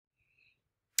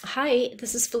Hi,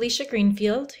 this is Felicia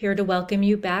Greenfield here to welcome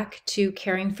you back to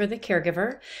Caring for the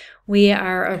Caregiver. We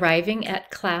are arriving at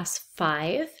class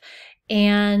 5,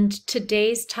 and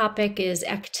today's topic is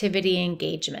activity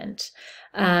engagement.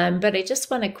 But I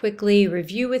just want to quickly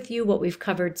review with you what we've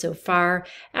covered so far.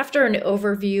 After an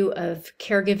overview of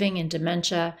caregiving and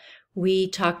dementia, we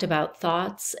talked about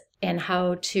thoughts and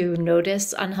how to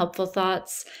notice unhelpful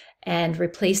thoughts and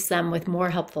replace them with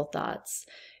more helpful thoughts.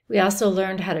 We also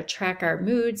learned how to track our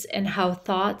moods and how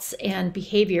thoughts and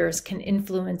behaviors can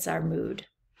influence our mood.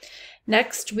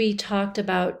 Next, we talked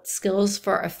about skills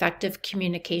for effective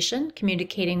communication,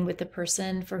 communicating with the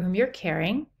person for whom you're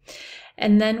caring.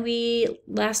 And then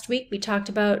last week, we talked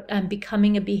about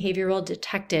becoming a behavioral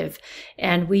detective,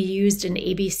 and we used an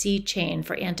ABC chain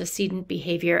for antecedent,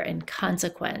 behavior, and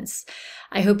consequence.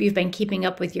 I hope you've been keeping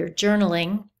up with your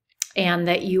journaling and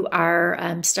that you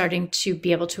are starting to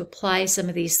be able to apply some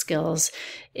of these skills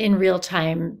in real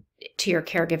time to your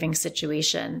caregiving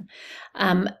situation.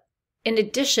 In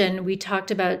addition, we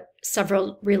talked about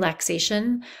several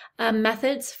relaxation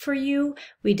methods for you.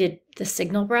 We did the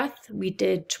signal breath. We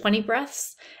did 20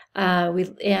 breaths. We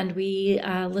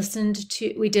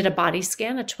did a body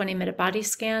scan, a 20-minute body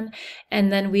scan,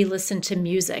 and then we listened to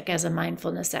music as a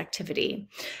mindfulness activity.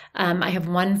 I have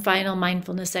one final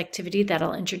mindfulness activity that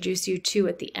I'll introduce you to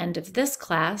at the end of this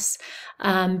class.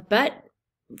 But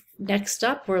next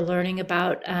up, we're learning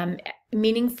about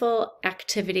meaningful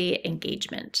activity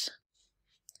engagement.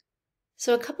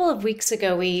 So a couple of weeks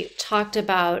ago, we talked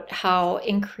about how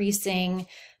increasing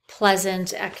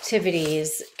pleasant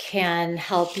activities can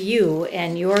help you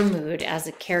and your mood as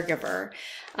a caregiver.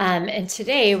 And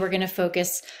today we're going to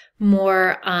focus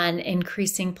more on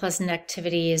increasing pleasant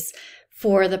activities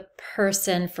for the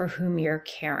person for whom you're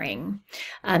caring.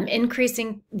 As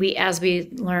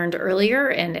we learned earlier,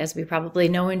 and as we probably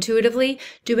know intuitively,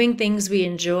 doing things we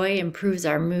enjoy improves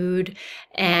our mood,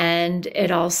 and it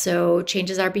also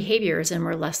changes our behaviors, and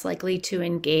we're less likely to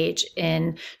engage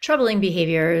in troubling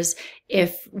behaviors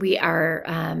if we are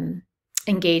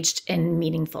engaged in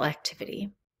meaningful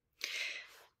activity.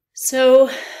 So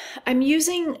I'm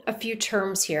using a few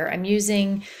terms here. I'm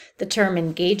using the term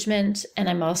engagement, and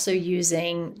I'm also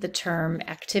using the term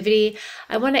activity.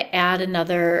 I want to add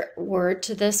another word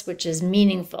to this, which is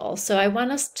meaningful. So I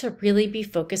want us to really be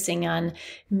focusing on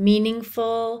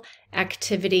meaningful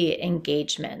activity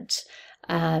engagement.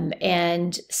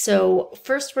 And so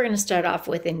first we're going to start off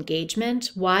with engagement.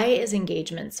 Why is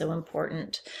engagement so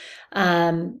important?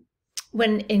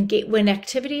 When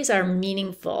activities are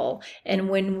meaningful and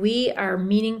when we are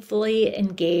meaningfully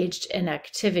engaged in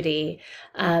activity,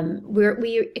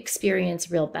 we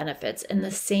experience real benefits. And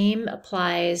the same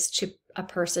applies to a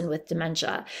person with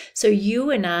dementia. So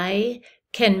you and I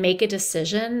can make a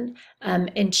decision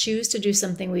and choose to do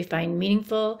something we find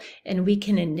meaningful, and we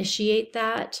can initiate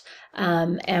that,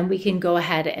 and we can go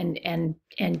ahead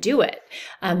and do it.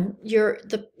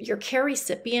 Your care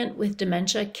recipient with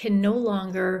dementia can no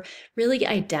longer really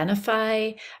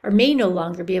identify, or may no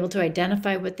longer be able to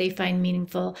identify what they find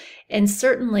meaningful, and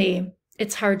certainly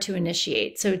it's hard to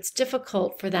initiate. So it's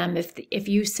difficult for them if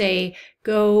you say,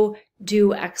 go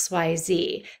do X, Y,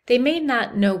 Z. They may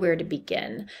not know where to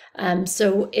begin.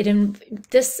 So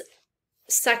this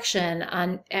section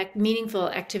on meaningful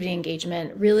activity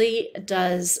engagement really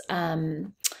does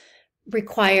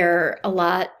require a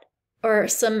lot or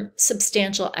some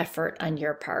substantial effort on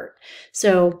your part.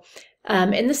 So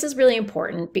and this is really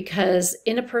important because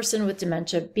in a person with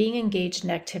dementia, being engaged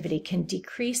in activity can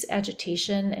decrease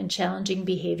agitation and challenging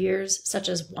behaviors such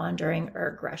as wandering or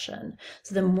aggression.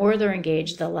 So the more they're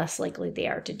engaged, the less likely they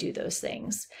are to do those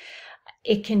things.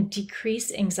 It can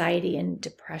decrease anxiety and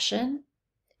depression,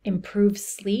 improve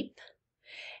sleep,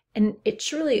 and it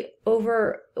truly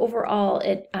overall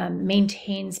it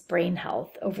maintains brain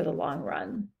health over the long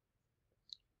run.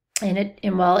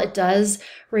 And while it does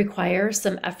require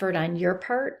some effort on your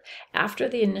part, after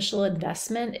the initial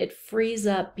investment, it frees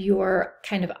up your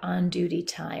kind of on-duty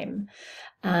time.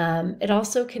 It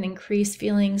also can increase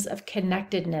feelings of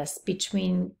connectedness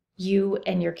between you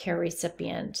and your care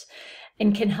recipient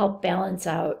and can help balance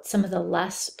out some of the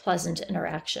less pleasant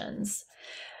interactions.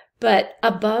 But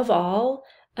above all,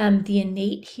 the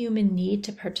innate human need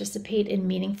to participate in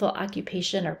meaningful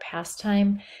occupation or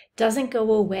pastime doesn't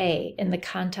go away in the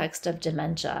context of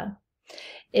dementia.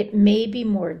 It may be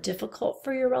more difficult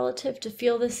for your relative to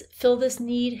fill this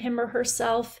need, him or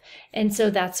herself, and so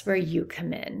that's where you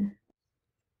come in.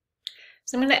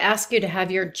 So I'm going to ask you to have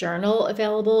your journal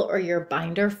available or your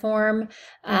binder form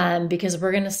because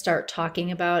we're going to start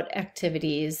talking about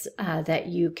activities that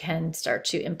you can start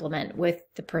to implement with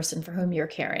the person for whom you're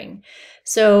caring.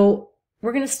 So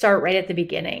we're going to start right at the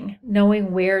beginning.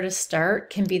 Knowing where to start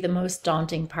can be the most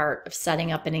daunting part of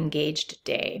setting up an engaged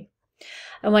day.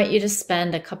 I want you to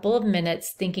spend a couple of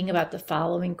minutes thinking about the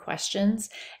following questions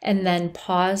and then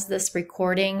pause this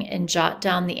recording and jot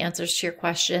down the answers to your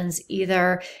questions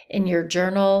either in your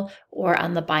journal or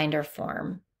on the binder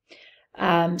form.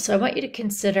 So I want you to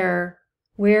consider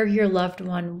where your loved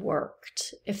one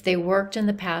worked. If they worked in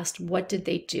the past, what did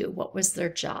they do? What was their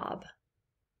job?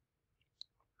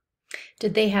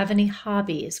 Did they have any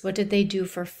hobbies? What did they do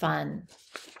for fun?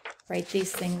 Write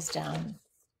these things down.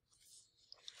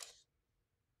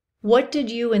 What did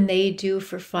you and they do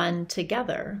for fun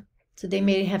together? So they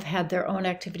may have had their own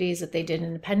activities that they did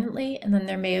independently, and then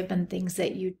there may have been things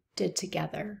that you did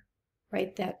together.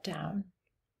 Write that down.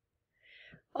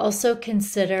 Also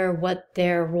consider what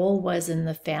their role was in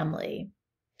the family.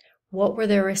 What were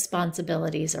their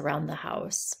responsibilities around the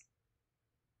house?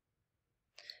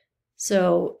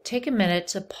 So take a minute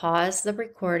to pause the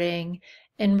recording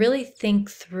and really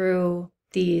think through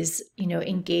these,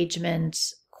 engagement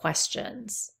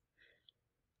questions.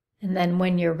 And then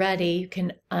when you're ready, you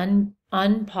can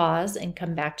unpause and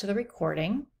come back to the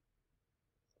recording.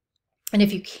 And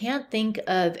if you can't think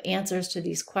of answers to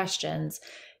these questions,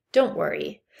 don't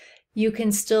worry. You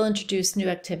can still introduce new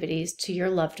activities to your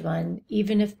loved one,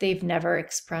 even if they've never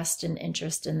expressed an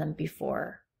interest in them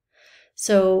before.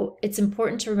 So it's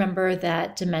important to remember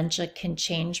that dementia can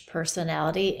change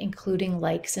personality, including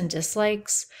likes and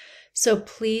dislikes. So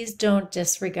please don't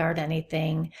disregard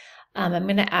anything. I'm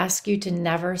going to ask you to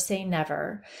never say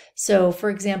never. So, for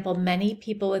example, many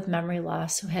people with memory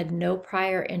loss who had no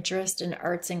prior interest in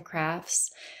arts and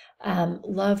crafts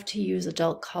love to use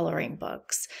adult coloring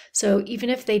books. So even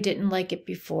if they didn't like it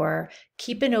before,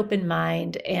 keep an open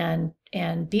mind and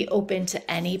be open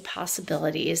to any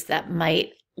possibilities that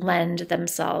might lend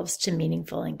themselves to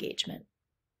meaningful engagement.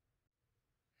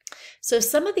 So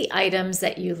some of the items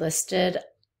that you listed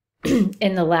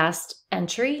in the last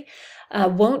entry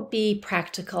won't be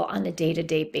practical on a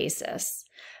day-to-day basis,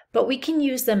 but we can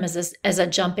use them as a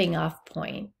jumping off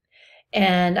point.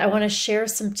 And I want to share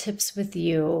some tips with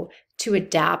you to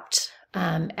adapt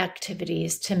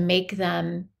activities to make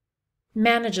them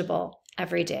manageable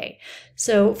every day.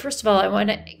 So first of all, I want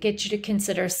to get you to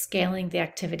consider scaling the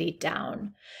activity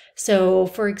down. So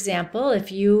for example,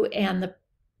 if you and the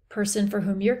person for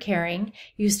whom you're caring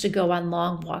used to go on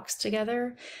long walks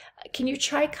together, can you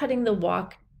try cutting the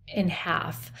walk in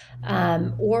half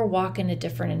or walk in a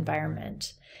different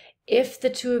environment? If the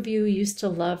two of you used to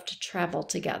love to travel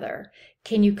together,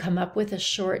 can you come up with a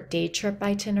short day trip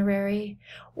itinerary?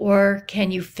 Or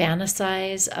can you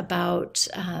fantasize about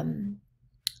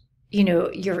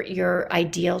your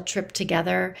ideal trip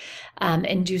together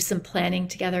and do some planning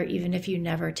together, even if you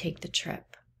never take the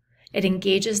trip? It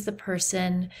engages the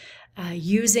person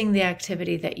using the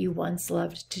activity that you once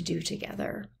loved to do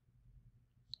together.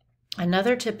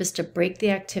 Another tip is to break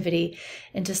the activity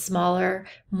into smaller,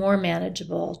 more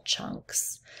manageable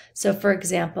chunks. So for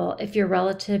example, if your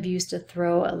relative used to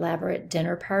throw elaborate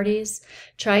dinner parties,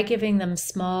 try giving them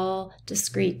small,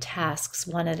 discrete tasks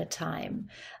one at a time.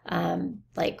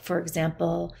 Like for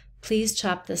example, please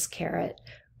chop this carrot,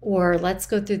 or let's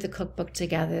go through the cookbook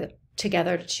together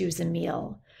to choose a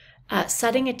meal.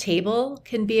 Setting a table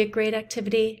can be a great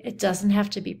activity. It doesn't have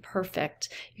to be perfect.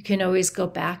 You can always go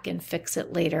back and fix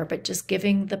it later, but just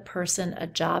giving the person a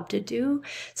job to do,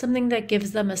 something that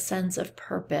gives them a sense of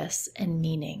purpose and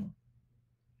meaning.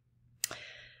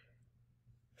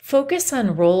 Focus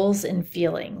on roles and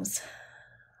feelings.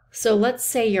 So let's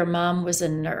say your mom was a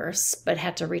nurse but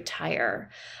had to retire.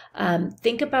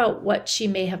 Think about what she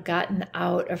may have gotten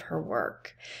out of her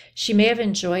work. She may have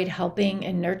enjoyed helping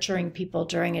and nurturing people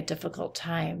during a difficult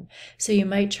time. So you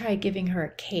might try giving her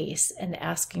a case and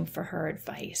asking for her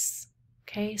advice.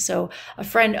 Okay, so a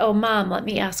friend, oh mom, let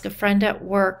me ask, a friend at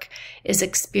work is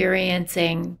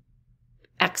experiencing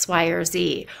X, Y, or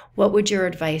Z. What would your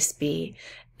advice be?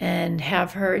 And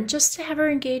just to have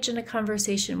her engage in a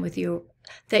conversation with you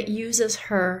that uses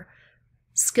her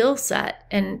skill set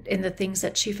and in the things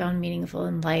that she found meaningful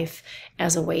in life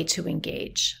as a way to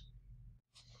engage.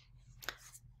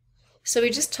 So we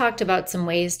just talked about some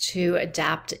ways to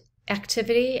adapt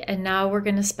activity, and now we're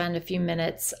going to spend a few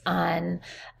minutes on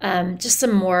just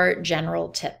some more general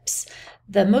tips.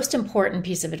 The most important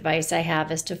piece of advice I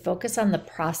have is to focus on the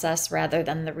process rather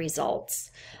than the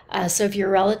results. So if your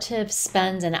relative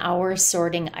spends an hour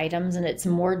sorting items and it's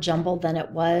more jumbled than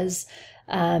it was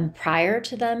prior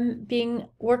to them being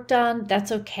worked on,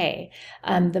 that's okay.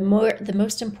 The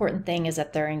most important thing is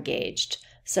that they're engaged.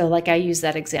 So like I use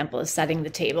that example of setting the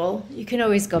table. You can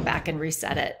always go back and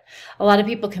reset it. A lot of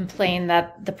people complain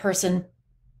that the person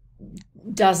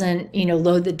doesn't,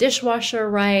 load the dishwasher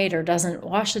right or doesn't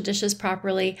wash the dishes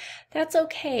properly, that's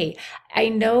okay. I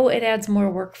know it adds more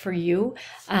work for you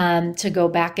to go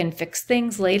back and fix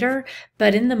things later,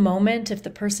 but in the moment, if the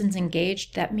person's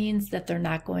engaged, that means that they're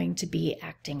not going to be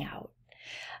acting out.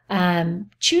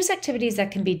 Choose activities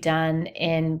that can be done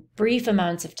in brief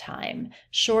amounts of time,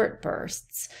 short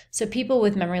bursts. So people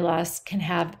with memory loss can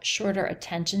have shorter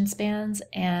attention spans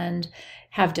and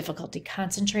have difficulty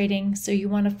concentrating. So you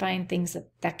want to find things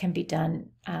that can be done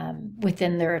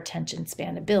within their attention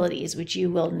span abilities, which you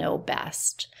will know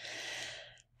best.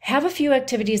 Have a few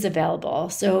activities available.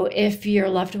 So if your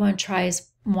loved one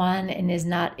tries one and is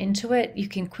not into it, you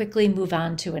can quickly move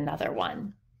on to another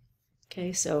one.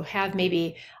 Okay, so have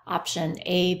maybe option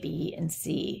A, B, and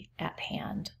C at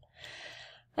hand.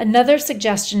 Another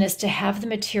suggestion is to have the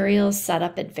materials set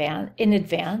up in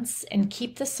advance and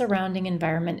keep the surrounding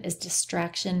environment as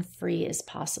distraction-free as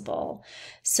possible.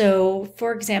 So,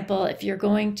 for example, if you're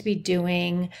going to be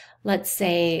doing, let's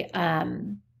say,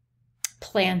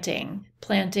 planting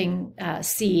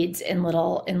seeds in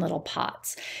little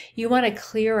pots, you want to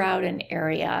clear out an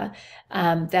area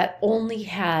that only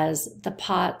has the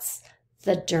pots,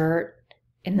 the dirt,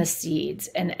 and the seeds,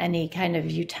 and any kind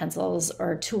of utensils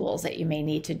or tools that you may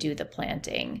need to do the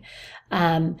planting.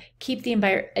 Keep the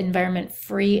environment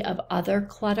free of other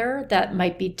clutter that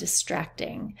might be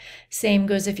distracting. Same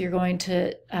goes if you're going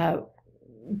to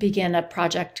begin a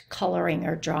project coloring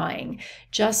or drawing.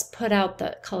 Just put out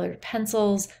the colored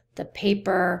pencils, the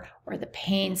paper, or the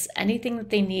paints, anything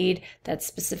that they need that's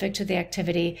specific to the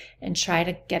activity, and try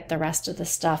to get the rest of the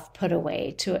stuff put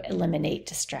away to eliminate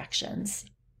distractions.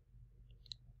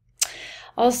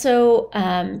 Also,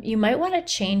 you might want to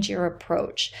change your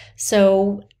approach.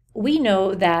 So we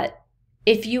know that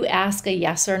if you ask a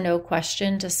yes or no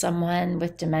question to someone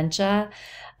with dementia,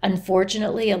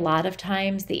 unfortunately, a lot of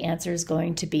times the answer is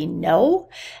going to be no.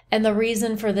 And the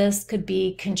reason for this could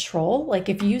be control. Like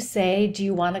if you say, do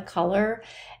you want to color?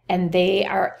 And they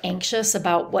are anxious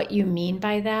about what you mean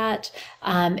by that.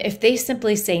 If they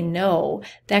simply say no,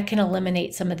 that can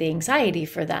eliminate some of the anxiety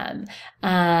for them.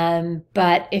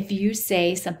 But if you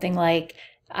say something like,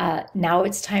 now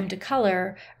it's time to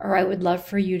color, or I would love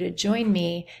for you to join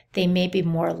me, they may be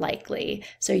more likely.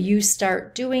 So you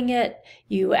start doing it,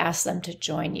 you ask them to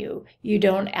join you. You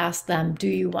don't ask them, do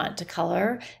you want to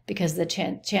color? Because the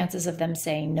chances of them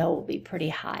saying no will be pretty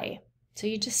high. So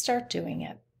you just start doing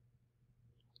it.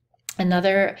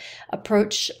 Another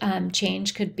approach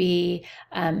change could be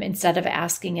instead of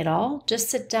asking at all, just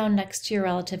sit down next to your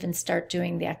relative and start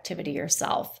doing the activity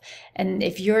yourself. And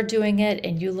if you're doing it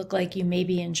and you look like you may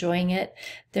be enjoying it,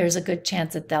 there's a good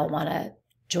chance that they'll want to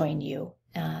join you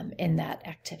in that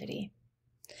activity.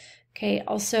 Okay,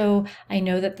 also, I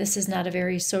know that this is not a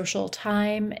very social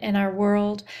time in our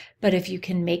world, but if you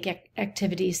can make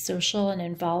activities social and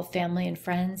involve family and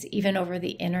friends, even over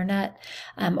the internet,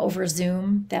 over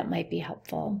Zoom, that might be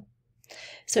helpful.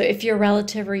 So if your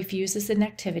relative refuses an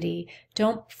activity,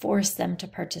 don't force them to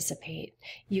participate.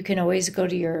 You can always go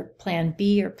to your plan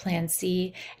B or plan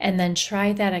C and then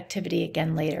try that activity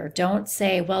again later. Don't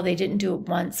say, well, they didn't do it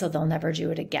once, so they'll never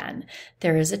do it again.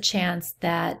 There is a chance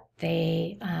that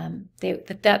they're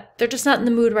just not in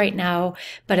the mood right now,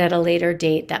 but at a later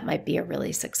date, that might be a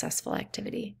really successful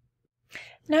activity.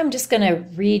 Now I'm just going to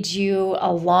read you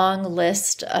a long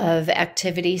list of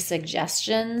activity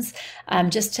suggestions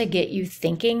just to get you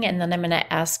thinking, and then I'm going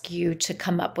to ask you to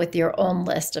come up with your own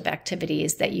list of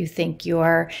activities that you think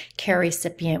your care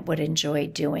recipient would enjoy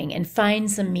doing and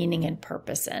find some meaning and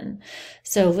purpose in.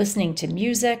 So listening to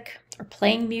music or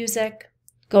playing music,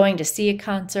 going to see a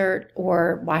concert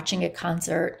or watching a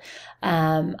concert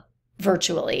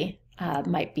virtually.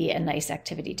 Might be a nice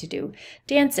activity to do.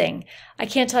 Dancing. I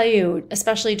can't tell you,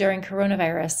 especially during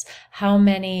coronavirus, how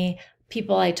many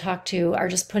people I talk to are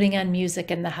just putting on music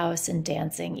in the house and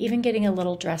dancing, even getting a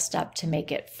little dressed up to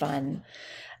make it fun.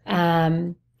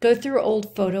 Go through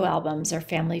old photo albums or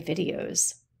family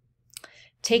videos.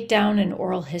 Take down an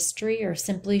oral history or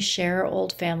simply share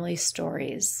old family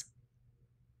stories.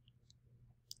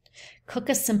 Cook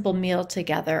a simple meal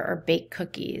together or bake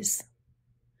cookies.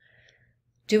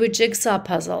 Do a jigsaw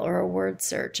puzzle or a word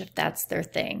search if that's their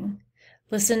thing.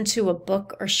 Listen to a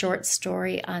book or short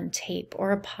story on tape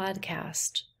or a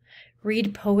podcast.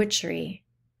 Read poetry.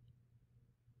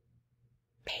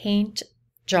 Paint,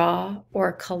 draw,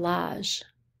 or collage.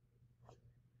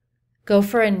 Go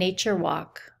for a nature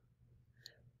walk.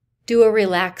 Do a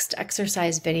relaxed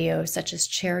exercise video such as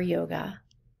chair yoga.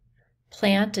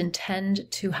 Plant and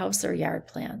tend to house or yard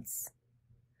plants.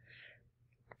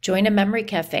 Join a memory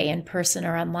cafe in person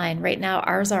or online. Right now,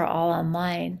 ours are all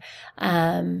online.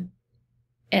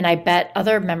 And I bet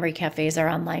other memory cafes are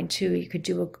online too. You could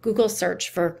do a Google search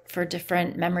for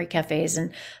different memory cafes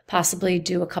and possibly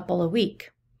do a couple a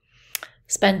week.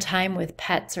 Spend time with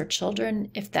pets or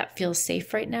children if that feels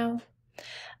safe right now.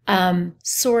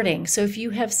 Sorting. So if you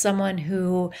have someone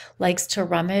who likes to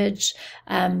rummage,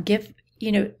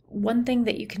 one thing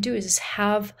that you can do is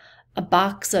have a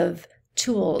box of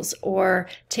tools, or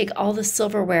take all the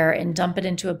silverware and dump it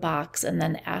into a box and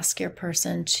then ask your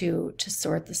person to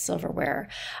sort the silverware.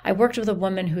 I worked with a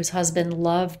woman whose husband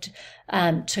loved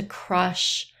to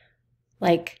crush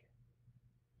like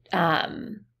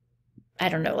I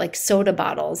don't know, like soda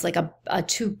bottles, like a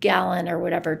 2-gallon or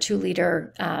whatever,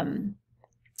 2-liter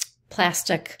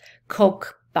plastic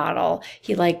Coke bottle.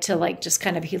 He liked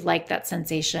to he liked that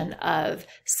sensation of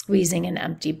squeezing an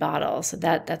empty bottle. So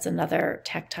that's another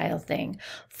tactile thing.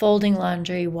 Folding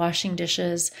laundry, washing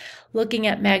dishes, looking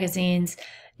at magazines,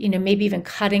 maybe even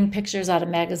cutting pictures out of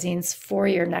magazines for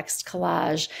your next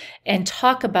collage, and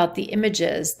talk about the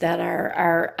images that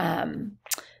are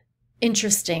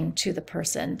interesting to the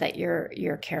person that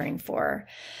you're caring for.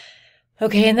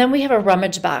 Okay, and then we have a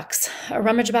rummage box. A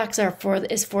rummage box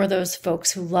is for those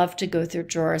folks who love to go through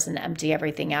drawers and empty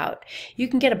everything out. You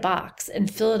can get a box and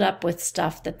fill it up with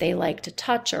stuff that they like to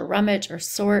touch or rummage or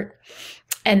sort.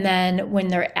 And then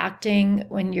when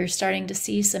you're starting to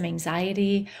see some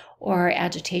anxiety or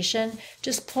agitation,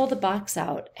 just pull the box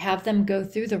out, have them go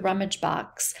through the rummage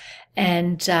box,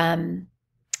 and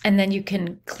then you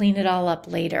can clean it all up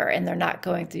later, and they're not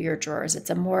going through your drawers.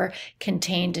 It's a more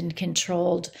contained and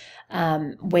controlled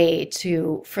way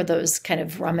for those kind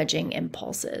of rummaging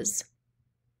impulses.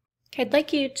 Okay, I'd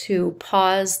like you to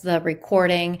pause the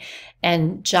recording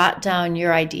and jot down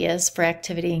your ideas for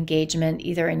activity engagement,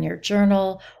 either in your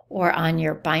journal or on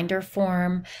your binder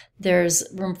form. There's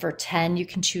room for 10. You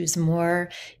can choose more.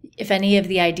 If any of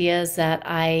the ideas that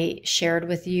I shared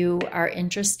with you are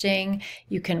interesting,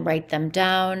 you can write them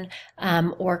down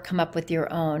or come up with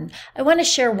your own. I want to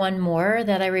share one more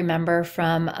that I remember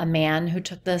from a man who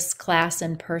took this class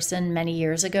in person many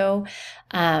years ago.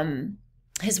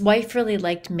 His wife really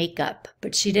liked makeup,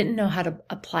 but she didn't know how to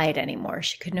apply it anymore.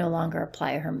 She could no longer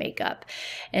apply her makeup.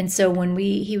 And so when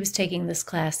he was taking this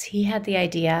class, he had the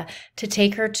idea to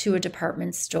take her to a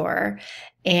department store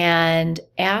and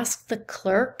ask the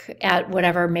clerk at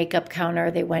whatever makeup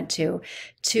counter they went to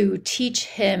teach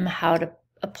him how to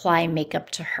apply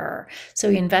makeup to her. So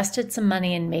he invested some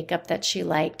money in makeup that she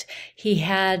liked. He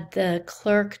had the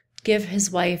clerk give his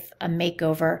wife a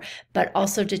makeover, but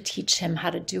also to teach him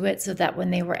how to do it so that when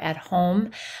they were at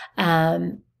home,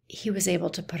 he was able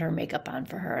to put her makeup on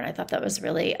for her. And I thought that was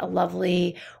really a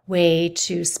lovely way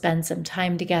to spend some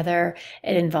time together.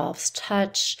 It involves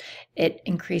touch. It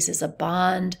increases a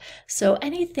bond. So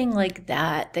anything like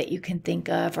that you can think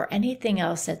of, or anything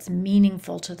else that's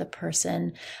meaningful to the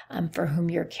person for whom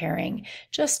you're caring,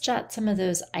 just jot some of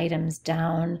those items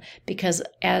down, because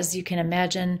as you can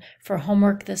imagine, for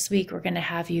homework this week, we're going to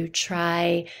have you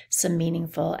try some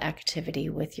meaningful activity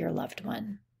with your loved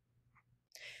one.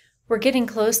 We're getting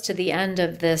close to the end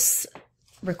of this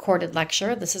recorded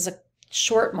lecture. This is a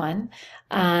short one.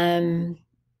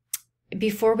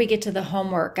 Before we get to the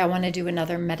homework, I want to do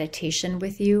another meditation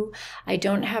with you. I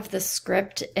don't have the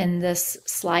script in this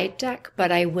slide deck,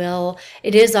 but I will.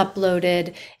 It is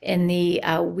uploaded in the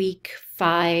week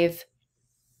 5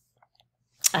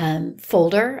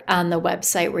 folder on the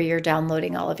website where you're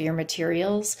downloading all of your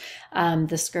materials,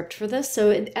 the script for this.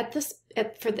 So at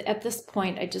this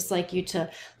point, I'd just like you to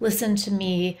listen to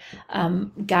me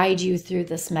guide you through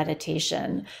this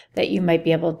meditation that you might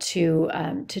be able to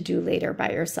do later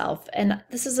by yourself. And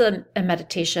this is a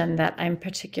meditation that I'm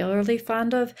particularly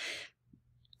fond of,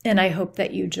 and I hope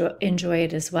that you enjoy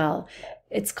it as well.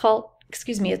 It's called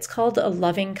a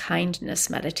loving kindness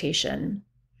meditation.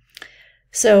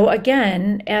 So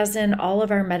again, as in all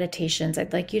of our meditations,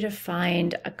 I'd like you to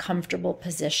find a comfortable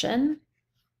position,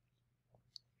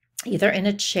 either in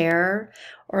a chair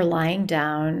or lying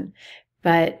down,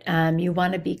 but you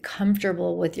want to be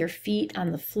comfortable with your feet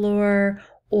on the floor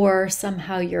or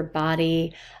somehow your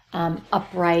body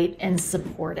upright and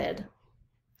supported.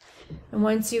 And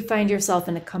once you find yourself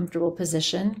in a comfortable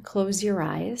position, close your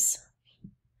eyes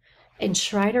and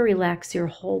try to relax your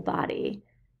whole body,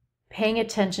 paying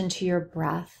attention to your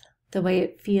breath, the way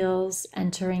it feels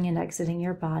entering and exiting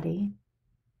your body.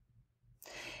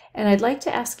 And I'd like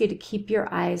to ask you to keep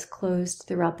your eyes closed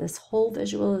throughout this whole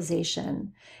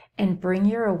visualization and bring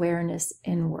your awareness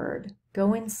inward.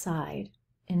 Go inside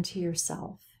into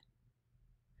yourself.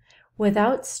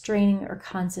 Without straining or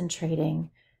concentrating,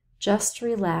 Just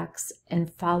relax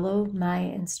and follow my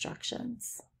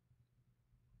instructions.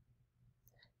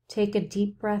 Take a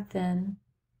deep breath in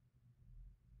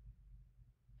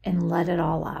and let it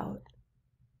all out.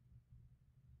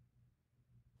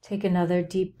 Take another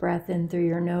deep breath in through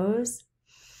your nose.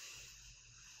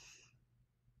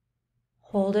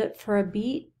 Hold it for a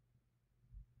beat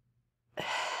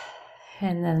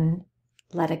and then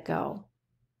let it go.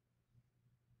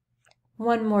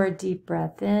 One more deep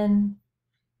breath in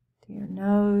through your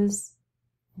nose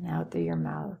and out through your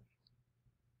mouth.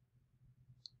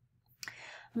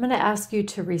 I'm going to ask you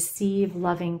to receive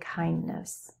loving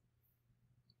kindness.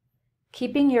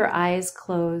 Keeping your eyes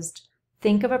closed,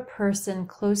 think of a person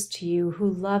close to you who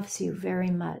loves you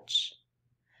very much.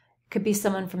 It could be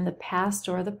someone from the past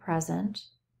or the present,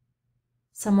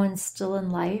 someone still in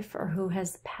life or who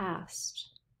has passed.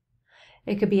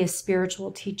 It could be a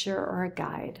spiritual teacher or a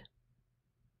guide.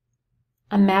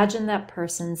 Imagine that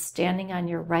person standing on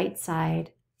your right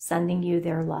side, sending you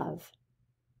their love.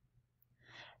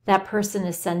 That person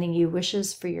is sending you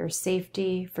wishes for your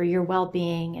safety, for your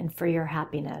well-being, and for your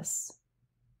happiness.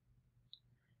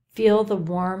 Feel the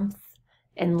warmth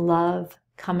and love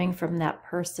coming from that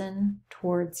person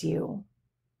towards you.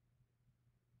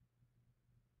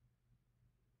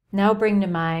 Now bring to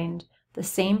mind the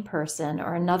same person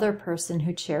or another person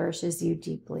who cherishes you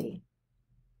deeply.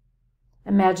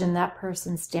 Imagine that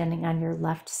person standing on your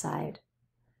left side,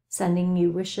 sending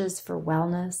you wishes for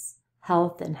wellness,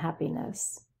 health, and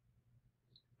happiness.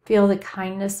 Feel the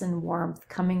kindness and warmth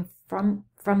coming from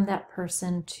that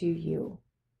person to you.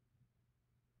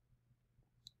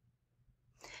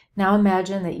 Now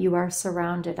imagine that you are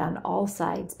surrounded on all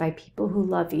sides by people who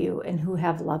love you and who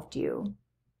have loved you.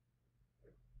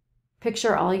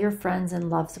 Picture all your friends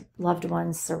and loved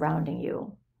ones surrounding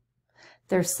you.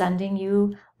 They're sending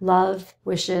you love,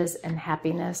 wishes, and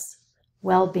happiness,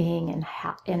 well-being,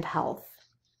 and health.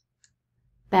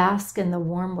 Bask in the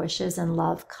warm wishes and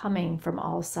love coming from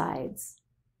all sides.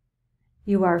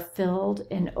 You are filled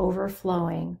and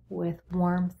overflowing with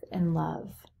warmth and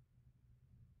love.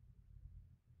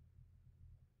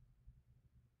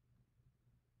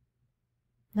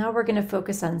 Now we're going to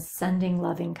focus on sending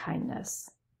loving kindness.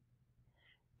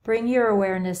 Bring your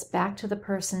awareness back to the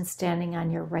person standing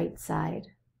on your right side.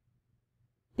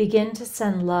 Begin to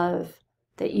send love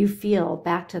that you feel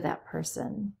back to that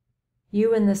person.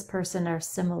 You and this person are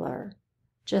similar.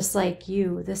 Just like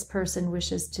you, this person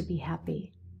wishes to be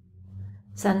happy.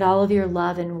 Send all of your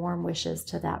love and warm wishes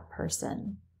to that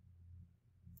person.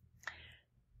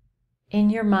 In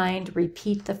your mind,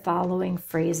 repeat the following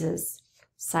phrases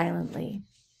silently.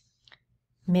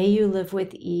 May you live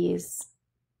with ease.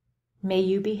 May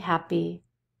you be happy.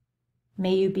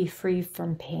 May you be free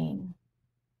from pain.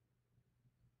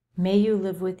 May you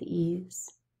live with ease.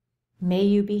 May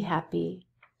you be happy.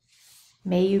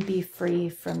 May you be free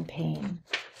from pain.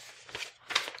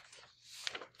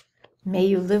 May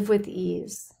you live with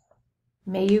ease.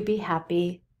 May you be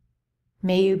happy.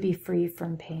 May you be free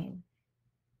from pain.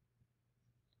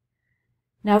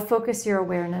 Now focus your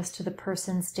awareness to the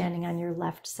person standing on your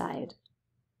left side.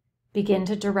 Begin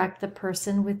to direct the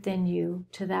person within you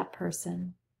to that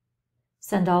person.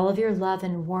 Send all of your love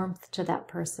and warmth to that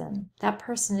person. That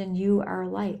person and you are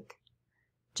alike.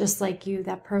 Just like you,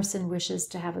 that person wishes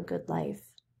to have a good life.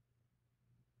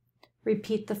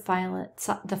 Repeat the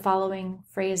following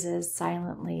phrases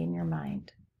silently in your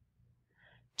mind.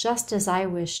 Just as I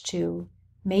wish to,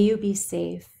 may you be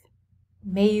safe.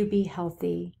 May you be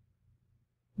healthy.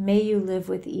 May you live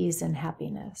with ease and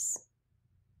happiness.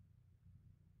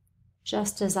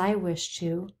 Just as I wish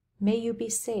to, may you be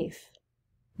safe.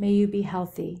 May you be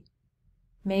healthy.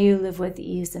 May you live with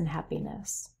ease and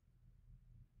happiness.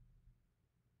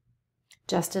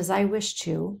 Just as I wish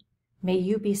to, may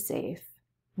you be safe.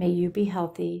 May you be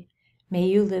healthy. May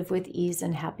you live with ease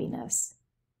and happiness.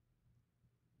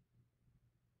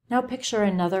 Now picture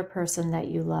another person that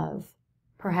you love,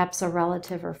 perhaps a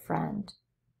relative or friend.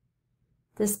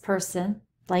 This person,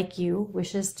 like you,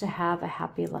 wishes to have a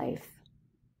happy life.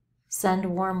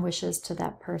 Send warm wishes to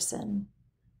that person.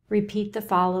 Repeat the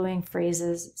following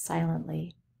phrases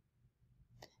silently.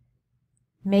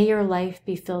 May your life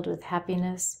be filled with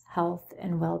happiness, health,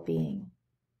 and well-being.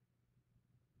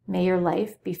 May your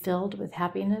life be filled with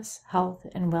happiness, health,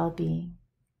 and well-being.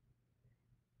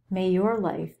 May your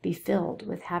life be filled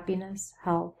with happiness,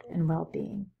 health, and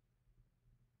well-being.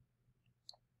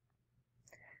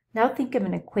 Now think of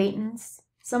an acquaintance,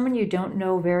 someone you don't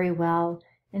know very well,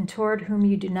 and toward whom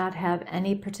you do not have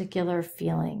any particular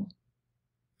feeling.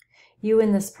 You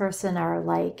and this person are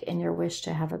alike in your wish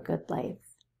to have a good life.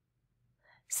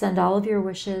 Send all of your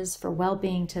wishes for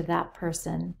well-being to that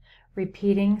person,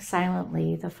 repeating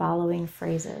silently the following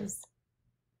phrases.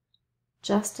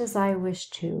 Just as I wish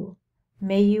to,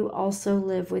 may you also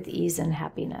live with ease and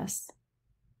happiness.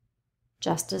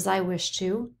 Just as I wish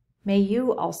to, may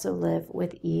you also live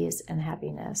with ease and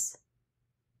happiness.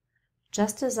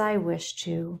 Just as I wish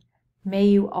to, may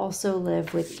you also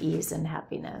live with ease and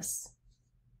happiness.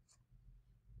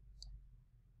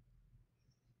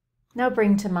 Now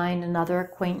bring to mind another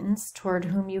acquaintance toward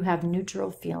whom you have neutral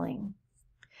feeling.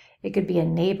 It could be a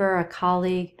neighbor, a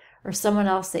colleague, or someone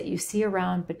else that you see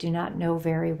around but do not know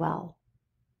very well.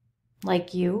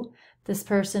 Like you, this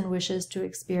person wishes to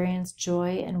experience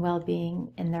joy and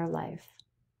well-being in their life.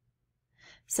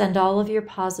 Send all of your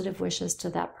positive wishes to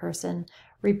that person,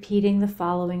 repeating the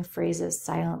following phrases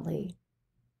silently.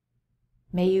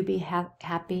 May you be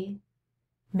happy.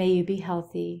 May you be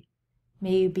healthy.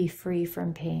 May you be free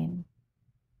from pain.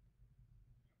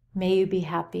 May you be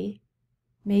happy.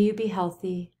 May you be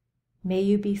healthy. May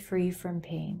you be free from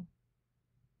pain.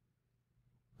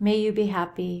 May you be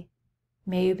happy.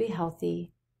 May you be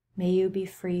healthy. May you be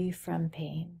free from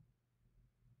pain.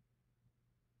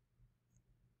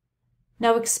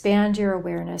 Now expand your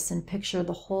awareness and picture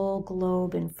the whole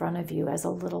globe in front of you as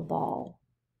a little ball.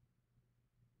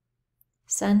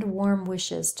 Send warm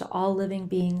wishes to all living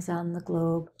beings on the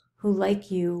globe who, like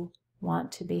you,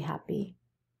 want to be happy.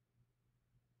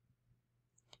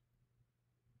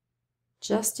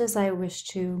 Just as I wish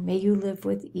to, may you live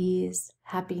with ease,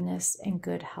 happiness, and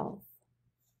good health.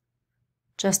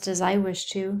 Just as I wish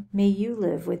to, may you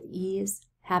live with ease,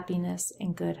 happiness,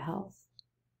 and good health.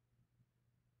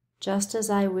 Just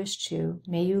as I wish to,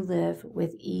 may you live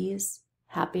with ease,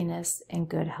 happiness, and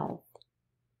good health.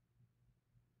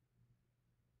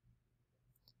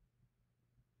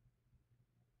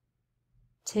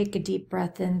 Take a deep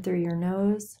breath in through your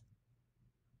nose,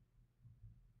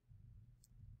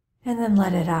 and then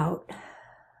let it out.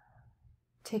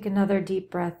 Take another deep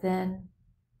breath in,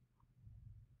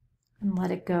 and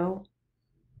let it go.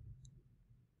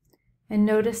 And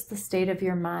notice the state of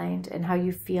your mind and how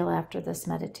you feel after this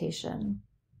meditation.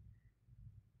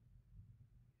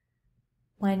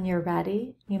 When you're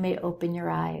ready, you may open your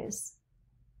eyes.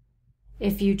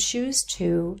 If you choose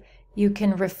to, you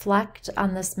can reflect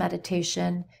on this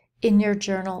meditation in your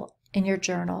journal.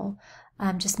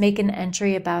 Just make an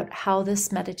entry about how this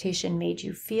meditation made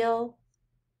you feel,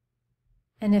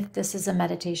 and if this is a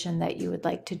meditation that you would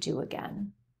like to do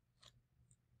again.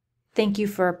 Thank you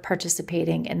for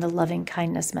participating in the loving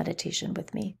kindness meditation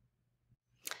with me.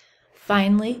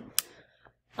 Finally,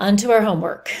 on to our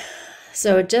homework.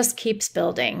 So it just keeps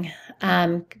building.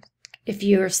 If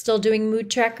you are still doing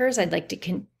mood trackers, I'd like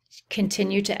to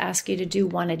continue to ask you to do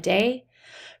one a day.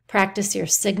 Practice your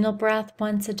signal breath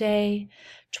once a day,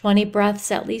 20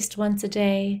 breaths at least once a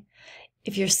day.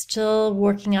 If you're still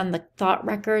working on the thought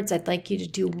records, I'd like you to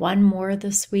do one more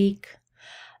this week.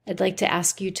 I'd like to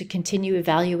ask you to continue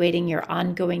evaluating your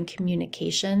ongoing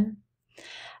communication.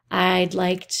 I'd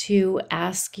like to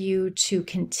ask you to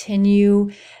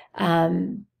continue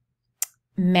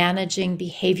managing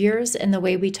behaviors in the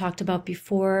way we talked about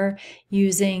before,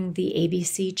 using the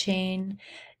ABC chain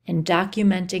and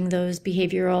documenting those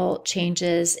behavioral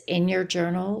changes in your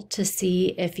journal to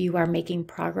see if you are making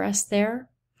progress there.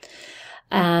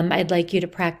 I'd like you to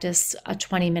practice a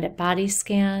 20-minute body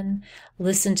scan,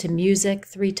 listen to music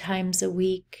 3 times a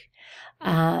week.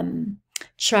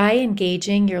 Try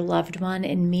engaging your loved one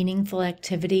in meaningful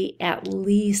activity at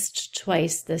least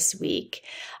twice this week.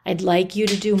 I'd like you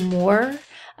to do more,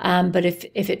 but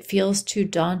if it feels too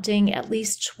daunting, at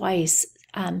least twice,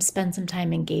 spend some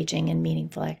time engaging in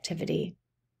meaningful activity.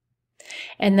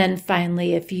 And then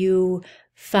finally, if you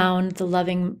found the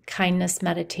loving kindness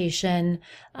meditation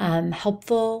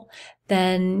helpful,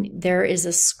 then there is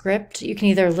a script. You can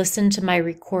either listen to my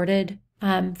recorded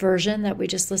version that we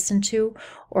just listened to,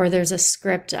 or there's a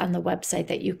script on the website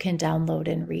that you can download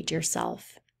and read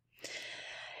yourself.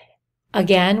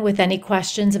 Again, with any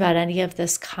questions about any of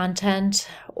this content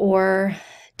or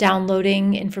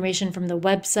downloading information from the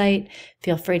website,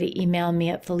 feel free to email me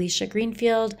at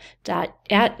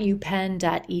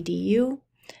felicia.greenfield@upenn.edu.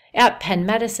 At Penn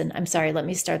Medicine, let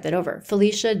me start that over.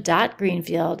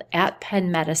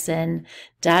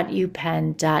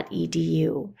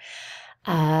 felicia.greenfield@pennmedicine.upenn.edu.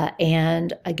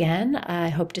 And again, I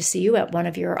hope to see you at one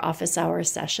of your office hours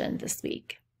session this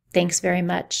week. Thanks very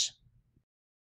much.